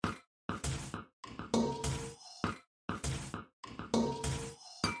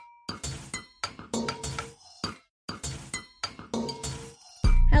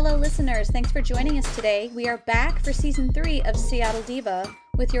listeners. Thanks for joining us today. We are back for season 3 of Seattle Diva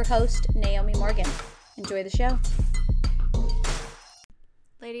with your host, Naomi Morgan. Enjoy the show.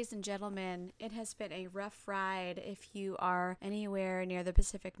 Ladies and gentlemen, it has been a rough ride if you are anywhere near the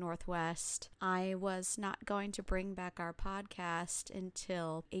Pacific Northwest. I was not going to bring back our podcast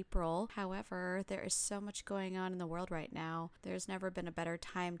until April. However, there is so much going on in the world right now. There's never been a better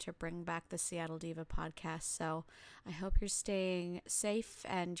time to bring back the Seattle Diva podcast. So I hope you're staying safe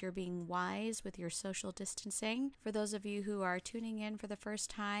and you're being wise with your social distancing. For those of you who are tuning in for the first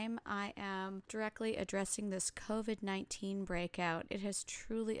time, I am directly addressing this COVID-19 breakout. It has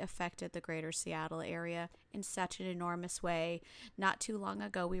truly affected the greater Seattle area in such an enormous way. Not too long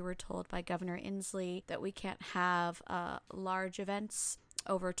ago, we were told by Governor Inslee that we can't have large events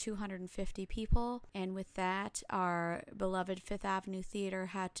over 250 people, and with that, our beloved Fifth Avenue Theater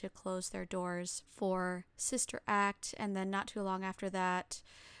had to close their doors for Sister Act, and then not too long after that,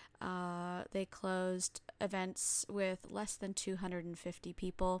 they closed events with less than 250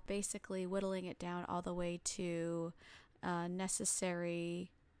 people, basically whittling it down all the way to necessary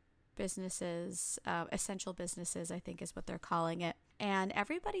businesses, essential businesses, I think is what they're calling it. And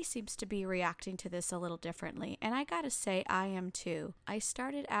everybody seems to be reacting to this a little differently. And I gotta say, I am too. I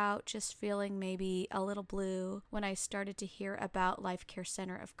started out just feeling maybe a little blue when I started to hear about Life Care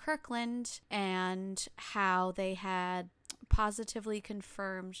Center of Kirkland and how they had positively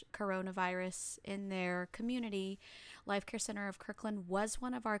confirmed coronavirus in their community. Life Care Center of Kirkland was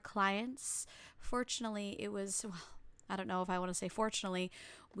one of our clients. Fortunately, it was, well, I don't know if I want to say fortunately,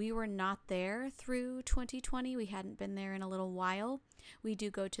 we were not there through 2020. We hadn't been there in a little while. We do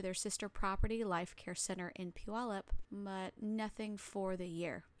go to their sister property, Life Care Center in Puyallup, but nothing for the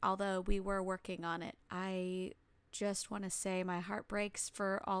year, although we were working on it. I just want to say my heart breaks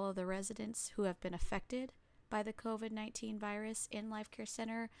for all of the residents who have been affected by the COVID-19 virus in Life Care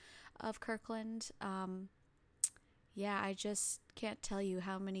Center of Kirkland. I just can't tell you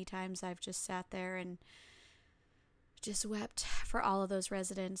how many times I've just sat there and just wept for all of those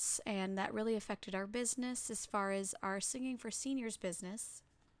residents, and that really affected our business as far as our Singing for Seniors business.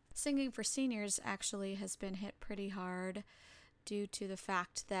 Singing for Seniors actually has been hit pretty hard due to the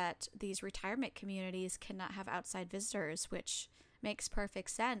fact that these retirement communities cannot have outside visitors, which makes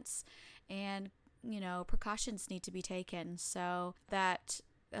perfect sense, and precautions need to be taken. So that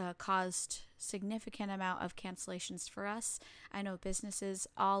caused significant amount of cancellations for us. I know businesses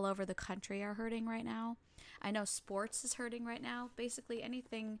all over the country are hurting right now. I know sports is hurting right now. Basically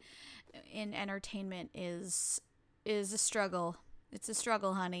anything in entertainment is a struggle. It's a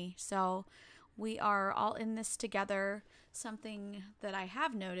struggle, honey. So we are all in this together. Something that I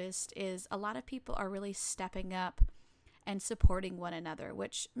have noticed is a lot of people are really stepping up and supporting one another,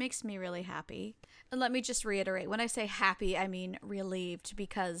 which makes me really happy. And let me just reiterate, when I say happy, I mean relieved,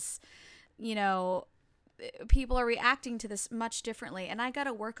 because, people are reacting to this much differently, and I got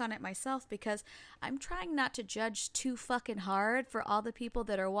to work on it myself because I'm trying not to judge too fucking hard for all the people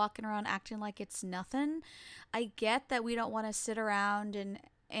that are walking around acting like it's nothing. I get that we don't want to sit around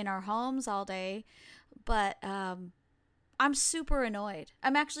in our homes all day, but I'm super annoyed.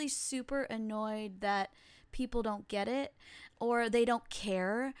 I'm actually super annoyed that people don't get it, or they don't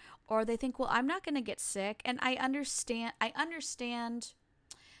care, or they think, well, I'm not going to get sick. And I understand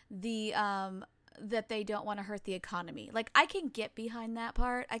the that they don't want to hurt the economy. Like, I can get behind that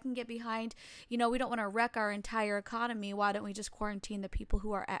part. I can get behind, we don't want to wreck our entire economy. Why don't we just quarantine the people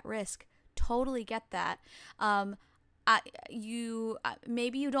who are at risk? Totally get that.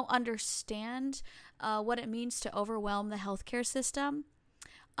 Maybe you don't understand what it means to overwhelm the healthcare system.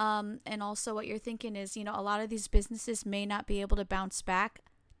 And also what you're thinking is, a lot of these businesses may not be able to bounce back.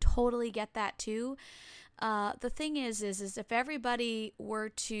 Totally get that too. The thing is if everybody were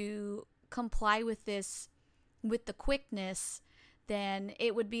to comply with this with the quickness, then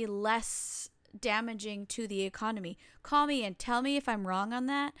it would be less damaging to the economy. Call me and tell me if I'm wrong on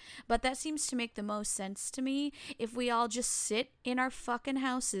that, but that seems to make the most sense to me. If we all just sit in our fucking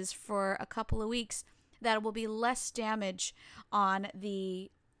houses for a couple of weeks, that will be less damage on the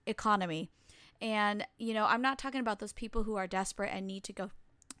economy. And I'm not talking about those people who are desperate and need to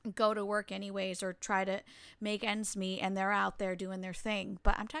go to work anyways, or try to make ends meet, and they're out there doing their thing.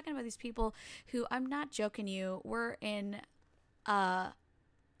 But I'm talking about these people who, I'm not joking you, we're in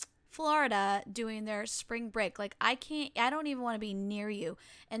Florida doing their spring break. Like, I don't even want to be near you.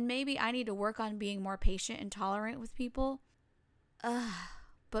 And maybe I need to work on being more patient and tolerant with people.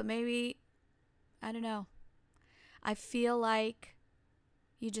 But maybe, I don't know. I feel like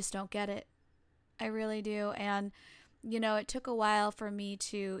you just don't get it. I really do. And it took a while for me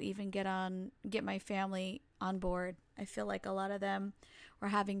to even get my family on board. I feel like a lot of them were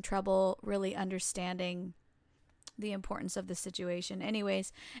having trouble really understanding the importance of the situation.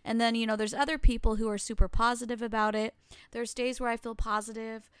 Anyways, and then, there's other people who are super positive about it. There's days where I feel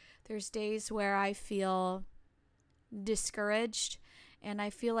positive. There's days where I feel discouraged. And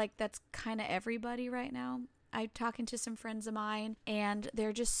I feel like that's kind of everybody right now. I'm talking to some friends of mine, and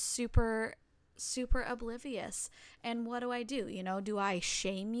they're just super, super oblivious. And what do I do? Do I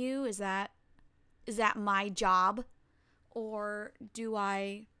shame you? Is that my job? Or do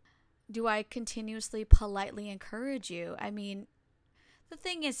I continuously politely encourage you? I mean, the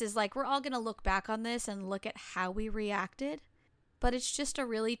thing is like, we're all going to look back on this and look at how we reacted, but it's just a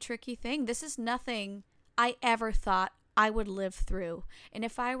really tricky thing. This is nothing I ever thought I would live through. And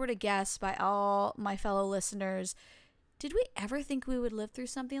if I were to guess by all my fellow listeners, did we ever think we would live through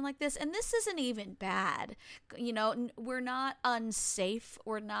something like this? And this isn't even bad. We're not unsafe.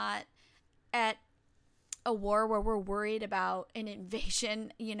 We're not at a war where we're worried about an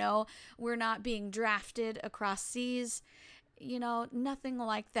invasion. We're not being drafted across seas, nothing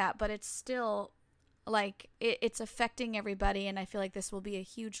like that. But it's still like it's affecting everybody, and I feel like this will be a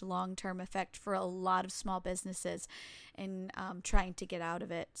huge long-term effect for a lot of small businesses and trying to get out of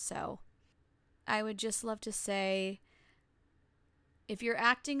it. So I would just love to say, if you're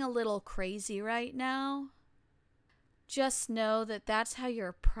acting a little crazy right now, just know that that's how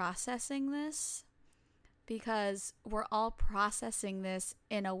you're processing this, because we're all processing this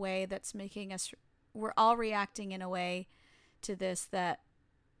in a way that's we're all reacting in a way to this that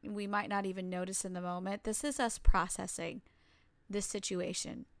we might not even notice in the moment. This is us processing this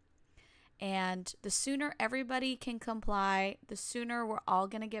situation. And the sooner everybody can comply, the sooner we're all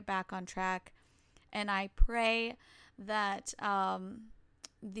going to get back on track. And I pray that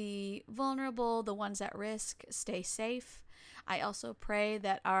the vulnerable, the ones at risk, stay safe. I also pray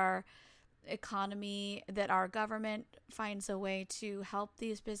that our economy, that our government finds a way to help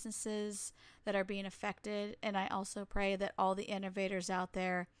these businesses that are being affected. And I also pray that all the innovators out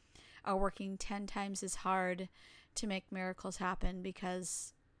there are working 10 times as hard to make miracles happen,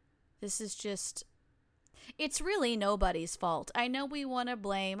 because this is just, it's really nobody's fault. I know we want to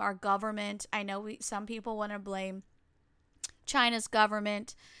blame our government. I know some people want to blame China's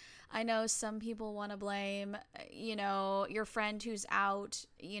government. I know some people want to blame, your friend who's out,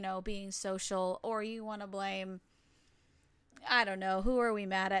 being social, or you want to blame, I don't know, who are we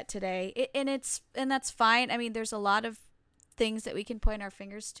mad at today? And that's fine. I mean, there's a lot of things that we can point our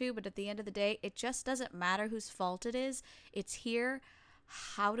fingers to, but at the end of the day, it just doesn't matter whose fault it is. It's here.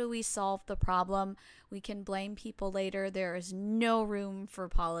 How do we solve the problem? We can blame people later. There is no room for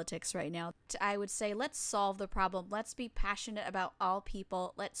politics right now. I would say, let's solve the problem. Let's be passionate about all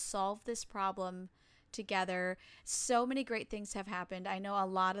people. Let's solve this problem together. So many great things have happened. I know a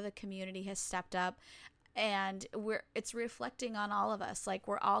lot of the community has stepped up, and it's reflecting on all of us. Like,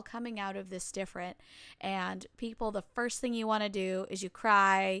 we're all coming out of this different. And people, the first thing you want to do is you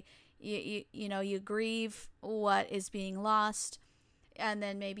cry, you grieve what is being lost. And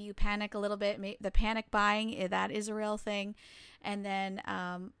then maybe you panic a little bit. The panic buying, that is a real thing. And then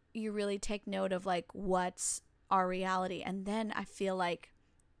you really take note of like, what's our reality. And then I feel like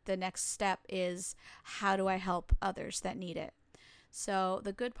the next step is, how do I help others that need it? So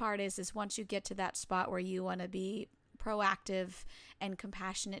the good part is once you get to that spot where you want to be proactive and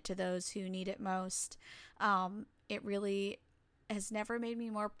compassionate to those who need it most, it really has never made me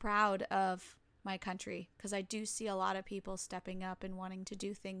more proud of my country, because I do see a lot of people stepping up and wanting to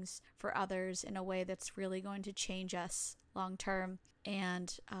do things for others in a way that's really going to change us long term.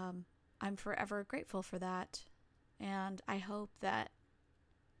 And I'm forever grateful for that. And I hope that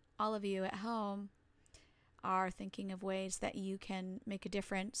all of you at home are thinking of ways that you can make a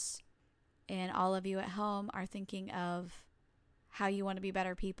difference. And all of you at home are thinking of how you want to be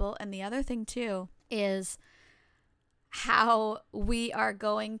better people. And the other thing too is how we are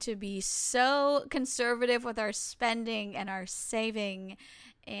going to be so conservative with our spending and our saving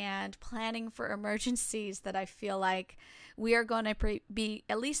and planning for emergencies that I feel like we are going to be,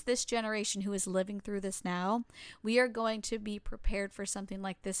 at least this generation who is living through this now, we are going to be prepared for something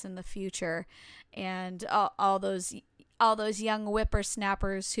like this in the future. And all those young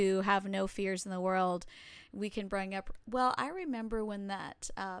whippersnappers who have no fears in the world, we can bring up, well, I remember when that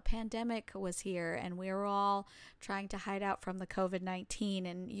pandemic was here and we were all trying to hide out from the COVID-19,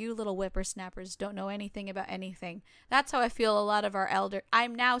 and you little whippersnappers don't know anything about anything. That's how I feel a lot of our elders.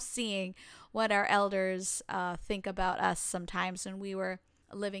 I'm now seeing what our elders think about us sometimes when we were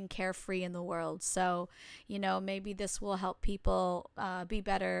living carefree in the world. So, maybe this will help people be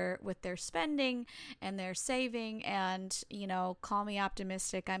better with their spending and their saving, and, call me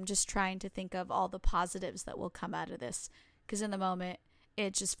optimistic. I'm just trying to think of all the positives that will come out of this, because in the moment,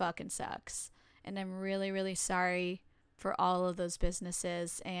 it just fucking sucks. And I'm really, really sorry for all of those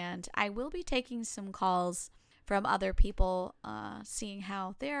businesses. And I will be taking some calls from other people, seeing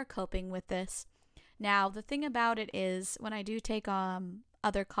how they are coping with this. Now, the thing about it is, when I do take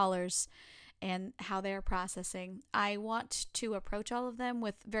other callers and how they're processing, I want to approach all of them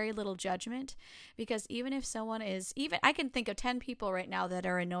with very little judgment, because even if someone is, I can think of 10 people right now that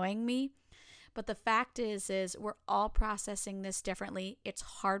are annoying me, but the fact is we're all processing this differently. It's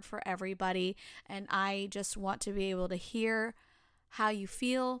hard for everybody, and I just want to be able to hear how you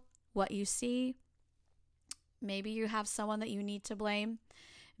feel, what you see. Maybe you have someone that you need to blame.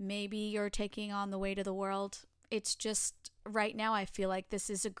 Maybe you're taking on the weight of the world. It's just, right now, I feel like this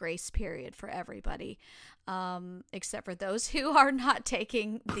is a grace period for everybody, except for those who are not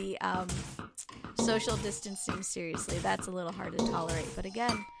taking the social distancing seriously. That's a little hard to tolerate. But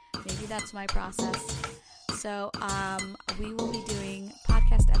again, maybe that's my process. So we will be doing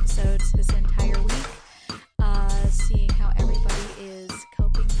podcast episodes this entire